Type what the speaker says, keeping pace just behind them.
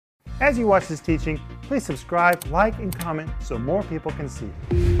As you watch this teaching, please subscribe, like, and comment so more people can see it.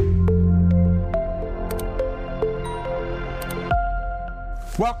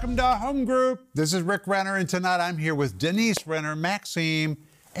 Welcome to Home Group. This is Rick Renner, and tonight I'm here with Denise Renner, Maxime,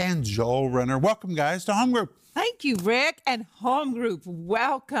 and Joel Renner. Welcome, guys, to Home Group. Thank you, Rick, and Home Group.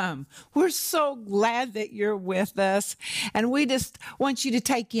 Welcome. We're so glad that you're with us, and we just want you to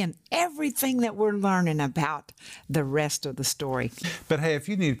take in everything that we're learning about the rest of the story. But hey, if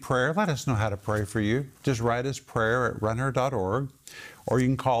you need prayer, let us know how to pray for you. Just write us prayer@renner.org, or you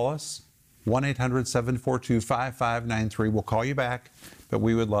can call us 1-800-742-5593. We'll call you back, but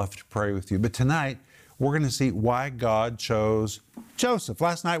we would love to pray with you. But tonight, we're going to see why God chose Joseph.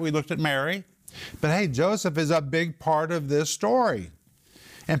 Last night, we looked at Mary. But hey, Joseph is a big part of this story.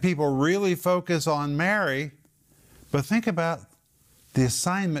 And people really focus on Mary. But think about the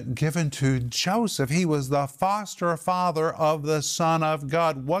assignment given to Joseph. He was the foster father of the Son of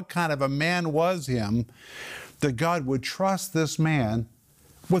God. What kind of a man was him that God would trust this man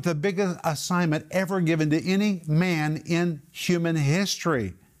with the biggest assignment ever given to any man in human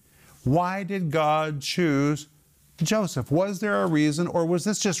history? Why did God choose Joseph? Was there a reason, or was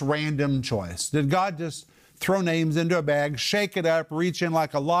this just random choice? Did God just throw names into a bag, shake it up, reach in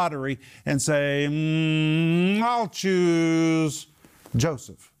like a lottery, and say, I'll choose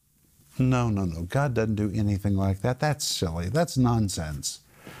Joseph? No. God doesn't do anything like that. That's silly. That's nonsense.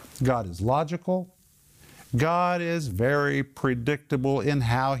 God is logical. God is very predictable in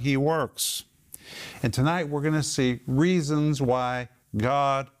how He works. And tonight we're going to see reasons why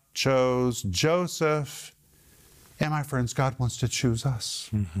God chose Joseph. And my friends, God wants to choose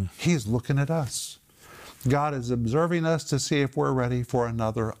us. He's looking at us. God is observing us to see if we're ready for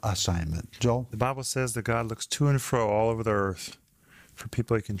another assignment. Joel? The Bible says that God looks to and fro all over the earth for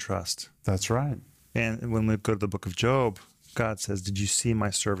people He can trust. That's right. And when we go to the book of Job, God says, did you see my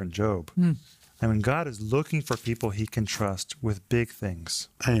servant Job? I mean, God is looking for people He can trust with big things.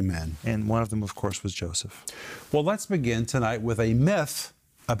 Amen. And one of them, of course, was Joseph. Well, let's begin tonight with a myth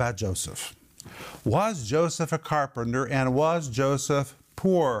about Joseph. Was Joseph a carpenter, and was Joseph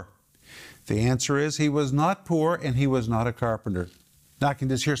poor? The answer is he was not poor and he was not a carpenter. Now I can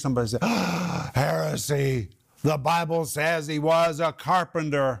just hear somebody say, heresy. The Bible says he was a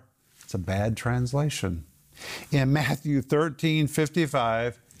carpenter. It's a bad translation. In Matthew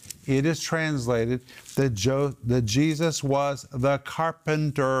 13:55, it is translated that Jesus was the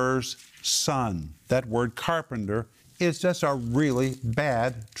carpenter's son. That word carpenter is just a really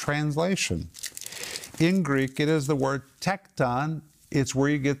bad translation. In Greek, it is the word tekton. It's where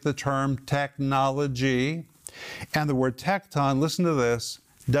you get the term technology. And the word tekton, listen to this,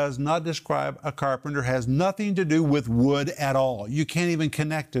 does not describe a carpenter, has nothing to do with wood at all. You can't even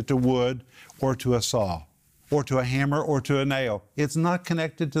connect it to wood or to a saw or to a hammer or to a nail. It's not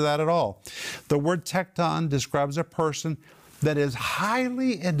connected to that at all. The word tekton describes a person that is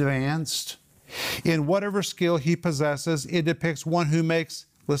highly advanced in whatever skill he possesses. It depicts one who makes,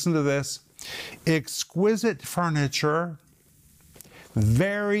 listen to this, exquisite furniture,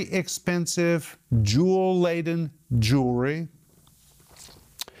 very expensive jewel-laden jewelry,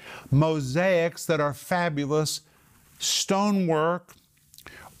 mosaics that are fabulous, stonework,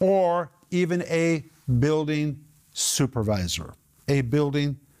 or even a building supervisor. A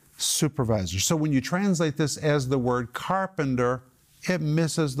building supervisor. So when you translate this as the word carpenter, it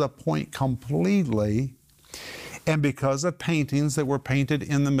misses the point completely. And because of paintings that were painted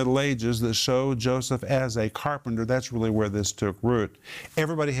in the Middle Ages that show Joseph as a carpenter, that's really where this took root.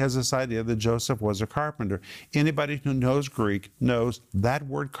 Everybody has this idea that Joseph was a carpenter. Anybody who knows Greek knows that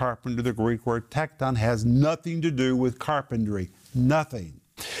word carpenter, the Greek word tekton, has nothing to do with carpentry. Nothing.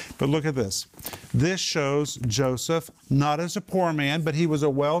 But look at this. This shows Joseph not as a poor man, but he was a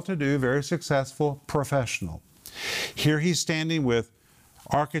well-to-do, very successful professional. Here he's standing with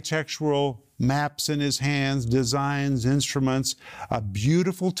architectural maps in his hands, designs, instruments, a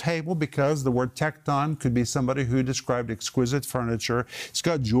beautiful table, because the word tekton could be somebody who described exquisite furniture. It's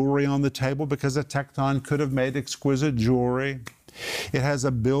got jewelry on the table because a tekton could have made exquisite jewelry. It has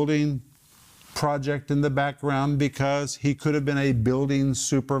a building project in the background because he could have been a building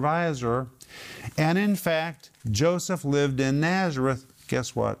supervisor. And in fact, Joseph lived in Nazareth.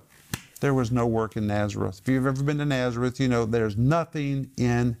 Guess what? There was no work in Nazareth. If you've ever been to Nazareth, you know there's nothing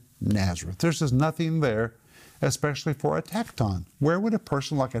in Nazareth. There's just nothing there, especially for a tekton. Where would a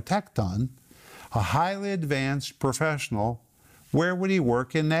person like a tekton, a highly advanced professional, where would he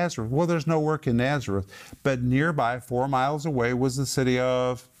work in Nazareth? Well, there's no work in Nazareth, but nearby, 4 miles away, was the city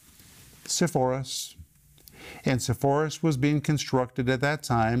of Sepphoris. And Sepphoris was being constructed at that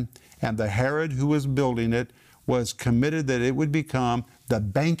time, and the Herod who was building it was committed that it would become the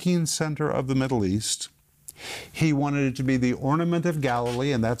banking center of the Middle East. He wanted it to be the ornament of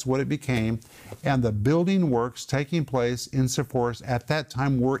Galilee, and that's what it became. And the building works taking place in Sepphoris at that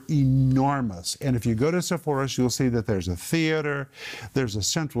time were enormous. And if you go to Sepphoris, you'll see that there's a theater, there's a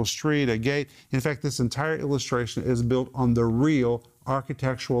central street, a gate. In fact, this entire illustration is built on the real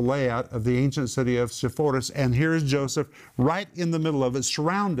architectural layout of the ancient city of Sepphoris. And here is Joseph right in the middle of it,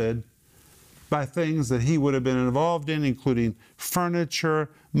 surrounded by things that he would have been involved in, including furniture,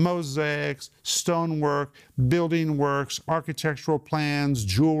 mosaics, stonework, building works, architectural plans,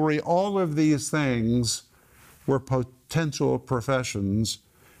 jewelry. All of these things were potential professions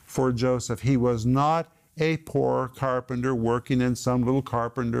for Joseph. He was not a poor carpenter working in some little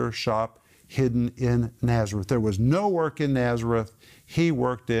carpenter shop hidden in Nazareth. There was no work in Nazareth. He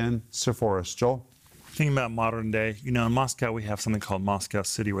worked in Sepphoris. Joel? Thinking about modern day, you know, in Moscow we have something called Moscow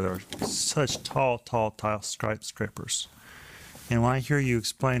City where there are such tall skyscrapers. And when I hear you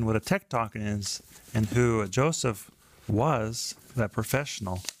explain what a tekton is and who Joseph was, that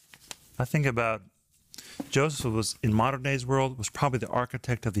professional, I think about Joseph was, in modern day's world, was probably the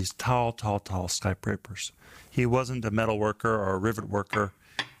architect of these tall skyscrapers. He wasn't a metal worker or a rivet worker.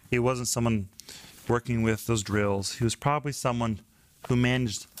 He wasn't someone working with those drills. He was probably someone who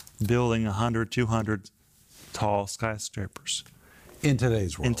managed building 100, 200 tall skyscrapers. In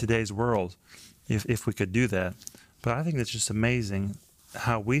today's world. In today's world, if we could do that. But I think it's just amazing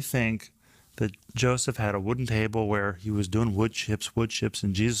how we think that Joseph had a wooden table where he was doing wood chips,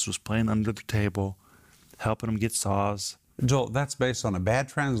 and Jesus was playing under the table, helping him get saws. Joel, that's based on a bad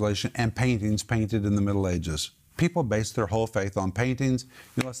translation and paintings painted in the Middle Ages. People base their whole faith on paintings.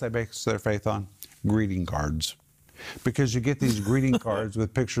 You know what they base their faith on? Greeting cards. Because you get these greeting cards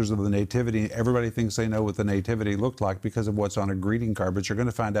with pictures of the Nativity. Everybody thinks they know what the Nativity looked like because of what's on a greeting card, but you're going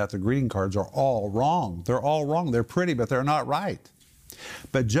to find out the greeting cards are all wrong. They're all wrong. They're pretty, but they're not right.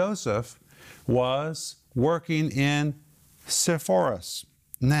 But Joseph was working in Sepphoris.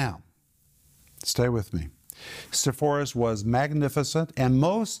 Now, stay with me. Sepphoris was magnificent, and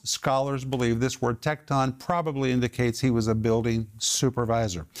most scholars believe this word tekton probably indicates he was a building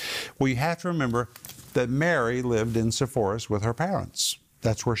supervisor. Well, you have to remember that Mary lived in Sepphoris with her parents.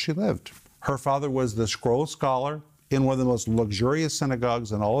 That's where she lived. Her father was the scroll scholar in one of the most luxurious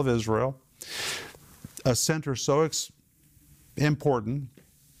synagogues in all of Israel, a center so important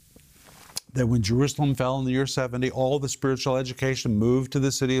that when Jerusalem fell in the year 70, all the spiritual education moved to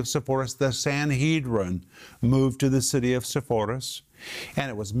the city of Sepphoris. The Sanhedrin moved to the city of Sepphoris. And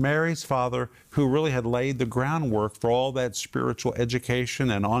it was Mary's father who really had laid the groundwork for all that spiritual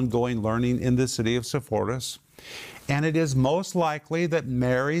education and ongoing learning in the city of Sepphoris. And it is most likely that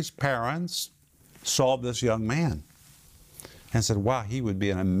Mary's parents saw this young man and said, wow, he would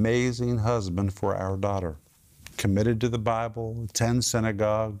be an amazing husband for our daughter. Committed to the Bible, attends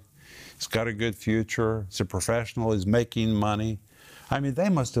synagogue, he's got a good future, he's a professional, he's making money. I mean, they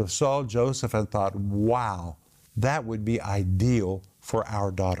must have saw Joseph and thought, wow, that would be ideal for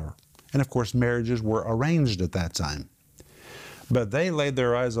our daughter. And of course, marriages were arranged at that time. But they laid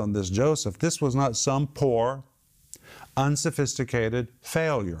their eyes on this Joseph. This was not some poor, unsophisticated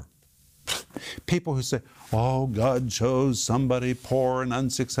failure. People who say, oh, God chose somebody poor and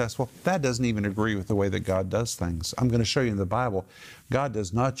unsuccessful. That doesn't even agree with the way that God does things. I'm going to show you in the Bible, God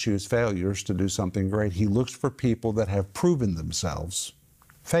does not choose failures to do something great. He looks for people that have proven themselves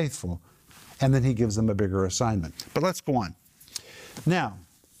faithful, and then He gives them a bigger assignment. But let's go on. Now,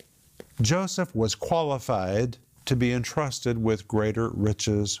 Joseph was qualified to be entrusted with greater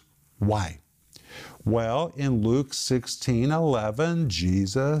riches. Why? Well, in Luke 16:11,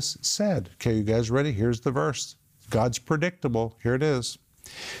 Jesus said, okay, you guys ready? Here's the verse. God's predictable. Here it is.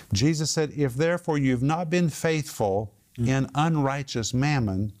 Jesus said, if therefore you've not been faithful in unrighteous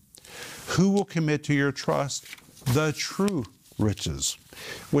mammon, who will commit to your trust the true riches?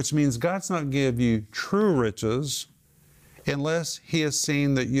 Which means God's not give you true riches unless He has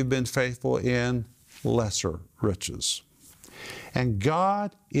seen that you've been faithful in lesser riches. And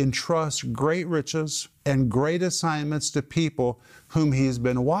God entrusts great riches and great assignments to people whom He's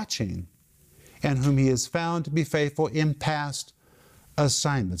been watching and whom He has found to be faithful in past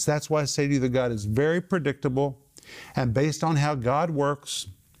assignments. That's why I say to you that God is very predictable, and based on how God works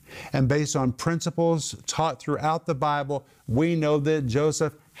and based on principles taught throughout the Bible, we know that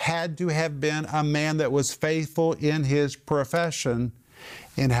Joseph had to have been a man that was faithful in his profession,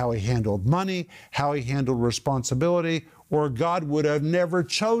 in how he handled money, how he handled responsibility, or God would have never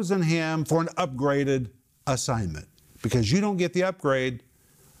chosen him for an upgraded assignment. Because you don't get the upgrade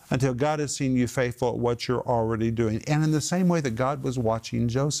until God has seen you faithful at what you're already doing. And in the same way that God was watching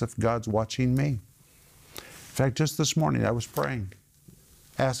Joseph, God's watching me. fact, just this morning I was praying,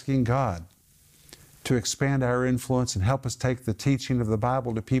 asking God to expand our influence and help us take the teaching of the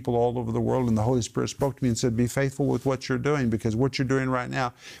Bible to people all over the world. And the Holy Spirit spoke to me and said, be faithful with what you're doing, because what you're doing right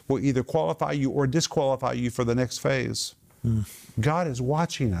now will either qualify you or disqualify you for the next phase. God is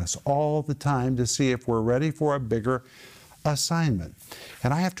watching us all the time to see if we're ready for a bigger assignment.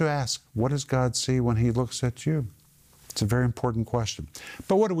 And I have to ask, what does God see when He looks at you? It's a very important question.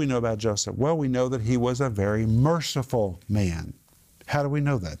 But what do we know about Joseph? Well, we know that he was a very merciful man. How do we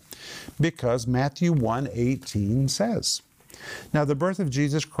know that? Because Matthew 1:18 says, now the birth of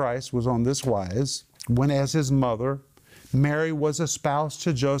Jesus Christ was on this wise, when as his mother, Mary was espoused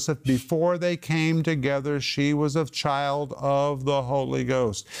to Joseph. Before they came together, she was a child of the Holy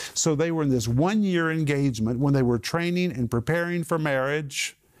Ghost. So they were in this one-year engagement when they were training and preparing for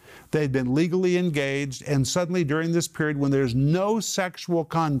marriage. They'd been legally engaged, and suddenly during this period when there's no sexual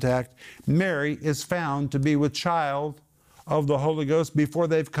contact, Mary is found to be with child of the Holy Ghost before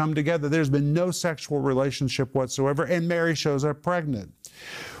they've come together. There's been no sexual relationship whatsoever, and Mary shows up pregnant.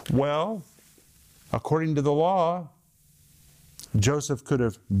 Well, according to the law, Joseph could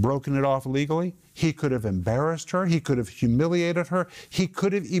have broken it off legally. He could have embarrassed her. He could have humiliated her. He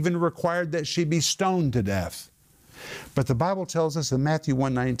could have even required that she be stoned to death. But the Bible tells us in Matthew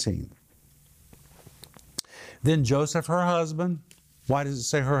 1:19, then Joseph, her husband, why does it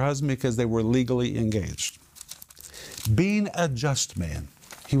say her husband? Because they were legally engaged. Being a just man,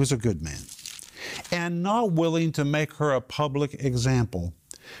 he was a good man, and not willing to make her a public example,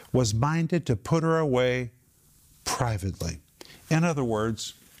 was minded to put her away privately. In other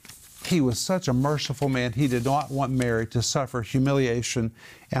words, he was such a merciful man, he did not want Mary to suffer humiliation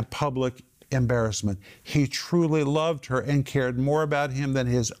and public embarrassment. He truly loved her and cared more about him than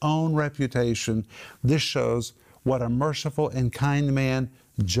his own reputation. This shows what a merciful and kind man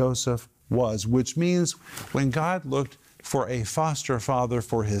Joseph was, which means when God looked for a foster father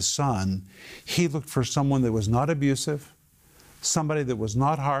for his son, he looked for someone that was not abusive, somebody that was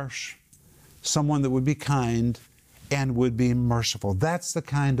not harsh, someone that would be kind and would be merciful. That's the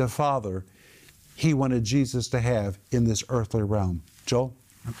kind of father he wanted Jesus to have in this earthly realm. Joel?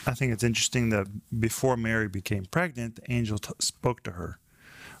 I think it's interesting that before Mary became pregnant, the angel spoke to her.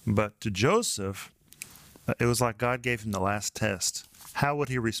 But to Joseph, it was like God gave him the last test. How would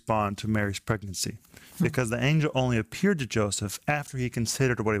he respond to Mary's pregnancy? Because the angel only appeared to Joseph after he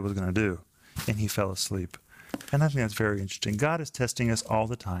considered what he was going to do, and he fell asleep. And I think that's very interesting. God is testing us all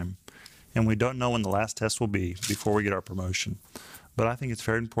the time, and we don't know when the last test will be before we get our promotion. But I think it's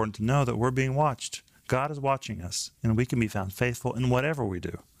very important to know that we're being watched. God is watching us, and we can be found faithful in whatever we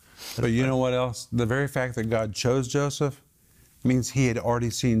do. But you know what else? The very fact that God chose Joseph means he had already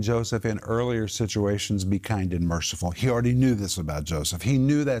seen Joseph in earlier situations be kind and merciful. He already knew this about Joseph. He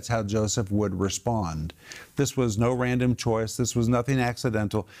knew that's how Joseph would respond. This was no random choice. This was nothing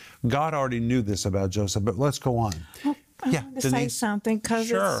accidental. God already knew this about Joseph. But let's go on. I want to say something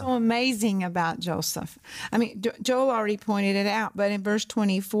because it's so amazing about Joseph. I mean, Joel already pointed it out, but in verse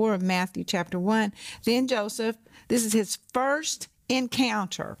 24 of Matthew chapter 1, then Joseph, this is his first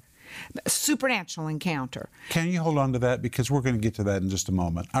encounter, supernatural encounter. Can you hold on to that? Because we're going to get to that in just a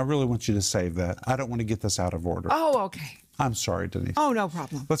moment. I really want you to save that. I don't want to get this out of order. Oh, okay. I'm sorry, Denise. Oh, no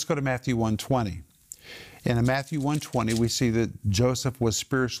problem. Let's go to Matthew 1:20. And in Matthew 1:20, we see that Joseph was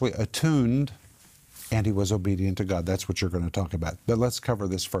spiritually attuned and he was obedient to God. That's what you're going to talk about. But let's cover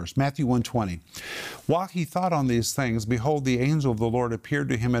this first. Matthew 1:20. While he thought on these things, behold, the angel of the Lord appeared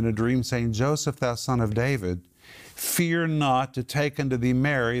to him in a dream, saying, Joseph, thou son of David, fear not to take unto thee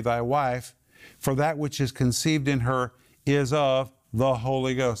Mary, thy wife, for that which is conceived in her is of the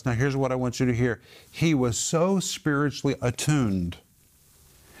Holy Ghost. Now, here's what I want you to hear. He was so spiritually attuned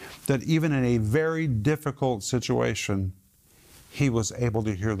that even in a very difficult situation, he was able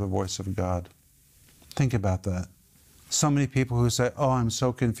to hear the voice of God. Think about that. So many people who say, oh, I'm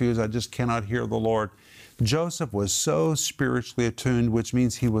so confused, I just cannot hear the Lord. Joseph was so spiritually attuned, which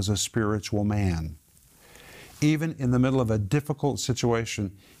means he was a spiritual man. Even in the middle of a difficult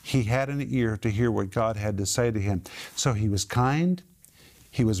situation, he had an ear to hear what God had to say to him. So he was kind,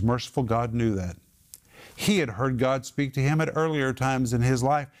 he was merciful, God knew that. He had heard God speak to him at earlier times in his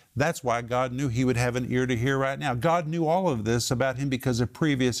life. That's why God knew he would have an ear to hear right now. God knew all of this about him because of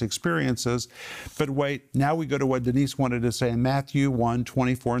previous experiences. But wait, now we go to what Denise wanted to say in Matthew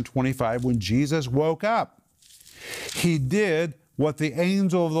 1:24 and 25. When Jesus woke up, he did what the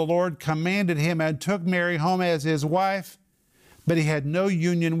angel of the Lord commanded him and took Mary home as his wife. But he had no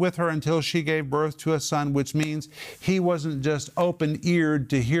union with her until she gave birth to a son, which means he wasn't just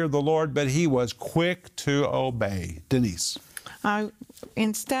open-eared to hear the Lord, but he was quick to obey. Denise.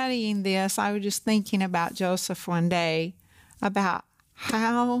 In studying this, I was just thinking about Joseph one day, about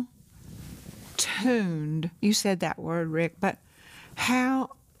how tuned, you said that word, Rick, but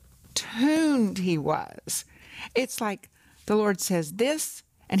how tuned he was. It's like the Lord says this,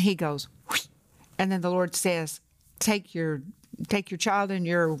 and he goes, whoosh, and then the Lord says, take your child and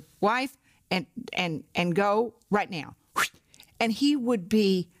your wife and go right now. Whoosh. And he would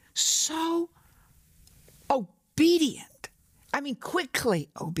be so obedient. I mean, quickly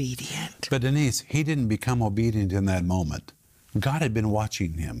obedient. But Denise, he didn't become obedient in that moment. God had been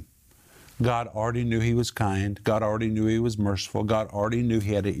watching him. God already knew he was kind. God already knew he was merciful. God already knew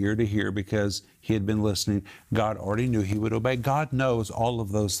he had an ear to hear because he had been listening. God already knew he would obey. God knows all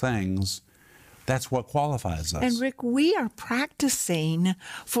of those things. That's what qualifies us. And Rick, we are practicing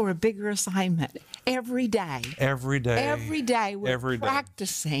for a bigger assignment every day. Every day. Every day we're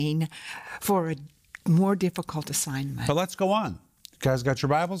practicing for a more difficult assignment. But let's go on. You guys got your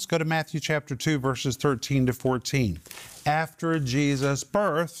Bibles? Go to Matthew chapter 2, verses 13 to 14. After Jesus'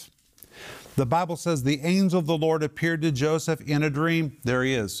 birth, the Bible says the angel of the Lord appeared to Joseph in a dream. There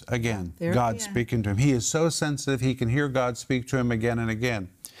he is again, God speaking to him. He is so sensitive, he can hear God speak to him again and again,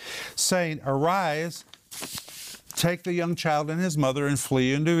 saying, "Arise, take the young child and his mother and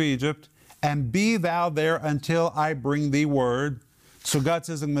flee into Egypt, and be thou there until I bring thee word." So God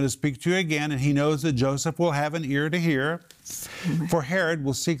says, I'm going to speak to you again, and he knows that Joseph will have an ear to hear. For Herod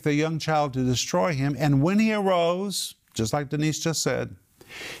will seek the young child to destroy him. And when he arose, just like Denise just said,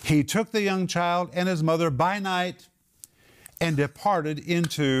 he took the young child and his mother by night and departed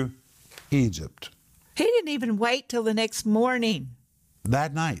into Egypt. He didn't even wait till the next morning.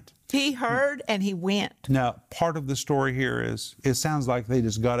 That night. He heard and he went. Now, part of the story here is, it sounds like they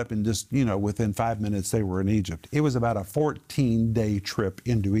just got up and just, within 5 minutes they were in Egypt. It was about a 14-day trip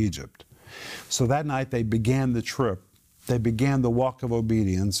into Egypt. So that night they began the trip. They began the walk of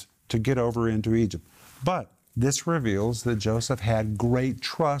obedience to get over into Egypt. But this reveals that Joseph had great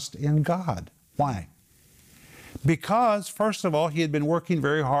trust in God. Why? Because, first of all, he had been working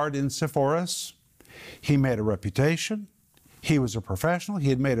very hard in Sepphoris. He made a reputation. He was a professional. He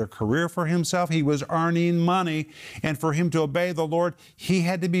had made a career for himself. He was earning money. And for him to obey the Lord, he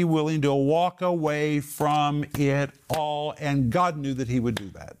had to be willing to walk away from it all. And God knew that he would do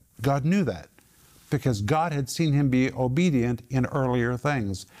that. God knew that because God had seen him be obedient in earlier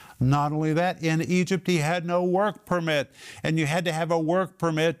things. Not only that, in Egypt, he had no work permit. And you had to have a work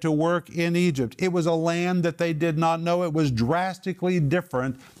permit to work in Egypt. It was a land that they did not know. It was drastically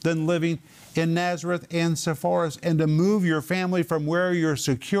different than living in Nazareth and Sepphoris, and to move your family from where you're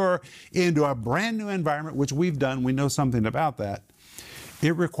secure into a brand new environment, which we've done, we know something about that.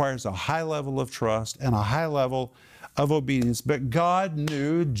 It requires a high level of trust and a high level of obedience. But God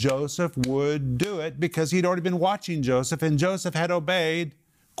knew Joseph would do it because he'd already been watching Joseph, and Joseph had obeyed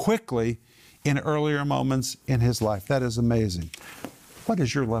quickly in earlier moments in his life. That is amazing. What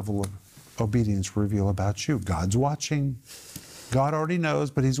does your level of obedience reveal about you? God's watching. God already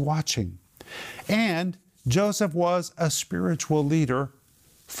knows, but he's watching. And Joseph was a spiritual leader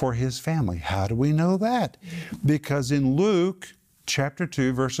for his family. How do we know that? Because in Luke chapter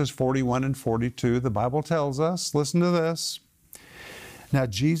 2, verses 41 and 42, the Bible tells us, listen to this. Now,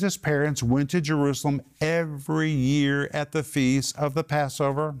 Jesus' parents went to Jerusalem every year at the feast of the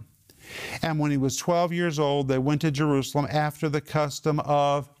Passover. And when he was 12 years old, they went to Jerusalem after the custom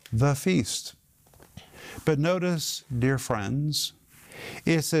of the feast. But notice, dear friends,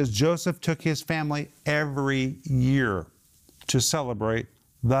 it says Joseph took his family every year to celebrate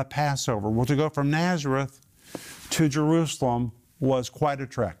the Passover. Well, to go from Nazareth to Jerusalem was quite a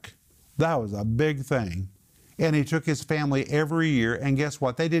trek. That was a big thing. And he took his family every year. And guess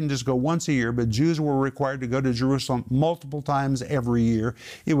what? They didn't just go once a year, but Jews were required to go to Jerusalem multiple times every year.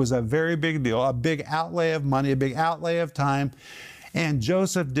 It was a very big deal, a big outlay of money, a big outlay of time. And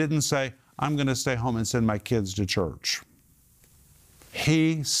Joseph didn't say, I'm going to stay home and send my kids to church.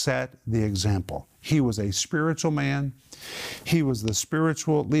 He set the example. He was a spiritual man. He was the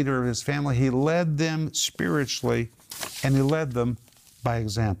spiritual leader of his family. He led them spiritually, and he led them by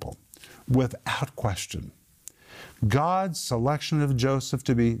example, without question. God's selection of Joseph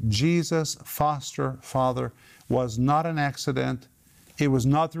to be Jesus' foster father was not an accident. It was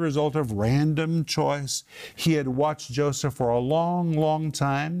not the result of random choice. He had watched Joseph for a long, long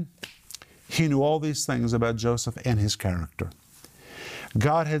time. He knew all these things about Joseph and his character.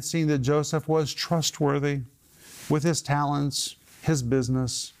 God had seen that Joseph was trustworthy with his talents, his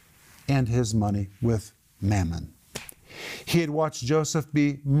business, and his money with mammon. He had watched Joseph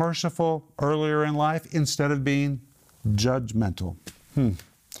be merciful earlier in life instead of being judgmental.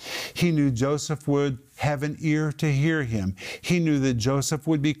 He knew Joseph would have an ear to hear him. He knew that Joseph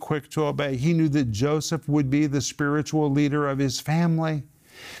would be quick to obey. He knew that Joseph would be the spiritual leader of his family.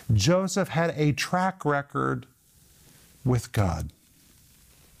 Joseph had a track record with God.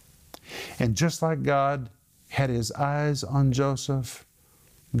 And just like God had his eyes on Joseph,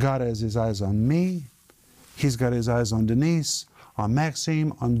 God has his eyes on me. He's got his eyes on Denise, on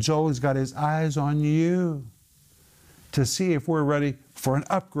Maxime, on Joel. He's got his eyes on you to see if we're ready for an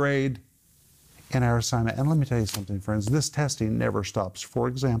upgrade in our assignment. And let me tell you something, friends, this testing never stops. For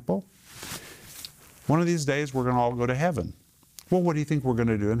example, one of these days we're going to all go to heaven. Well, what do you think we're going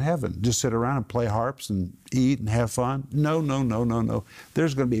to do in heaven? Just sit around and play harps and eat and have fun? No, no, no, no, no.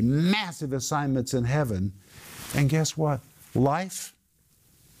 There's going to be massive assignments in heaven. And guess what? Life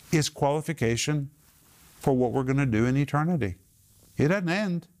is qualification for what we're going to do in eternity. It doesn't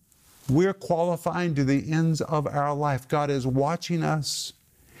end. We're qualifying to the ends of our life. God is watching us.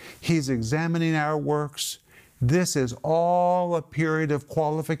 He's examining our works. This is all a period of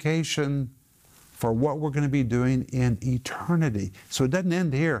qualification for what we're going to be doing in eternity. So it doesn't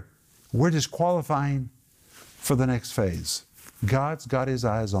end here. We're just qualifying for the next phase. God's got his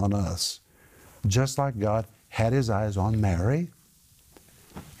eyes on us, just like God had his eyes on Mary,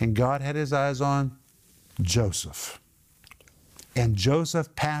 and God had his eyes on Joseph. And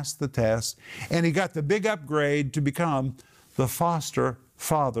Joseph passed the test, and he got the big upgrade to become the foster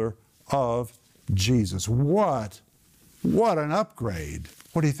father of Jesus. What an upgrade.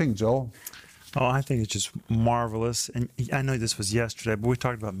 What do you think, Joel? Oh, I think it's just marvelous. And I know this was yesterday, but we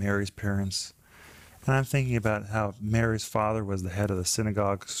talked about Mary's parents. And I'm thinking about how Mary's father was the head of the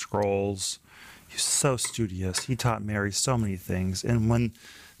synagogue scrolls. He was so studious. He taught Mary so many things. And when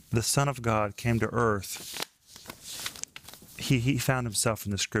the Son of God came to earth, he found himself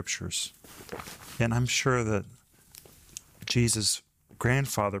in the Scriptures. And I'm sure that Jesus'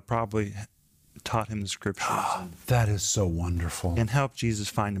 grandfather probably taught him the Scriptures. That is so wonderful. And helped Jesus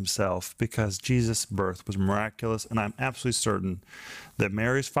find himself, because Jesus' birth was miraculous. And I'm absolutely certain that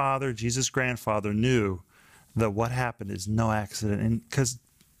Mary's father, Jesus' grandfather, knew that what happened is no accident, and because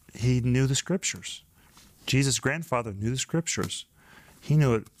he knew the Scriptures. Jesus' grandfather knew the Scriptures. He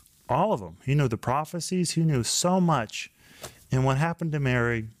knew it, all of them. He knew the prophecies. He knew so much. And what happened to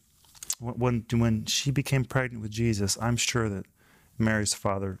Mary, when she became pregnant with Jesus, I'm sure that Mary's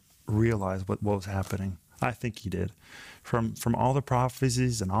father realized what was happening. I think he did. From all the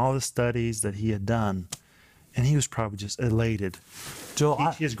prophecies and all the studies that he had done, and he was probably just elated.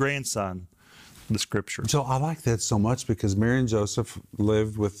 Joel, His grandson, the Scripture. Joel, I like that so much because Mary and Joseph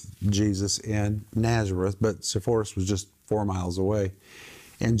lived with Jesus in Nazareth, but Sepphoris was just 4 miles away.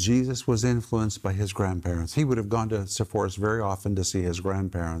 And Jesus was influenced by his grandparents. He would have gone to Sepphoris very often to see his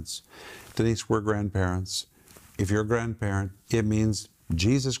grandparents. Denise, we're grandparents. If you're a grandparent, it means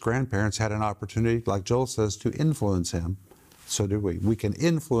Jesus' grandparents had an opportunity, like Joel says, to influence him. So do we. We can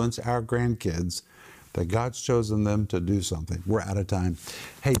influence our grandkids, that God's chosen them to do something. We're out of time.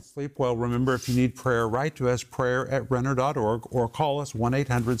 Hey, sleep well. Remember, if you need prayer, write to us, prayer@renner.org, or call us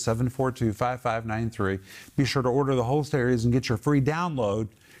 1-800-742-5593. Be sure to order the whole series and get your free download,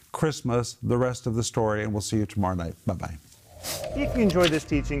 Christmas, the rest of the story, and we'll see you tomorrow night. Bye-bye. If you enjoyed this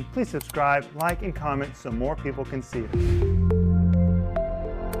teaching, please subscribe, like, and comment so more people can see it.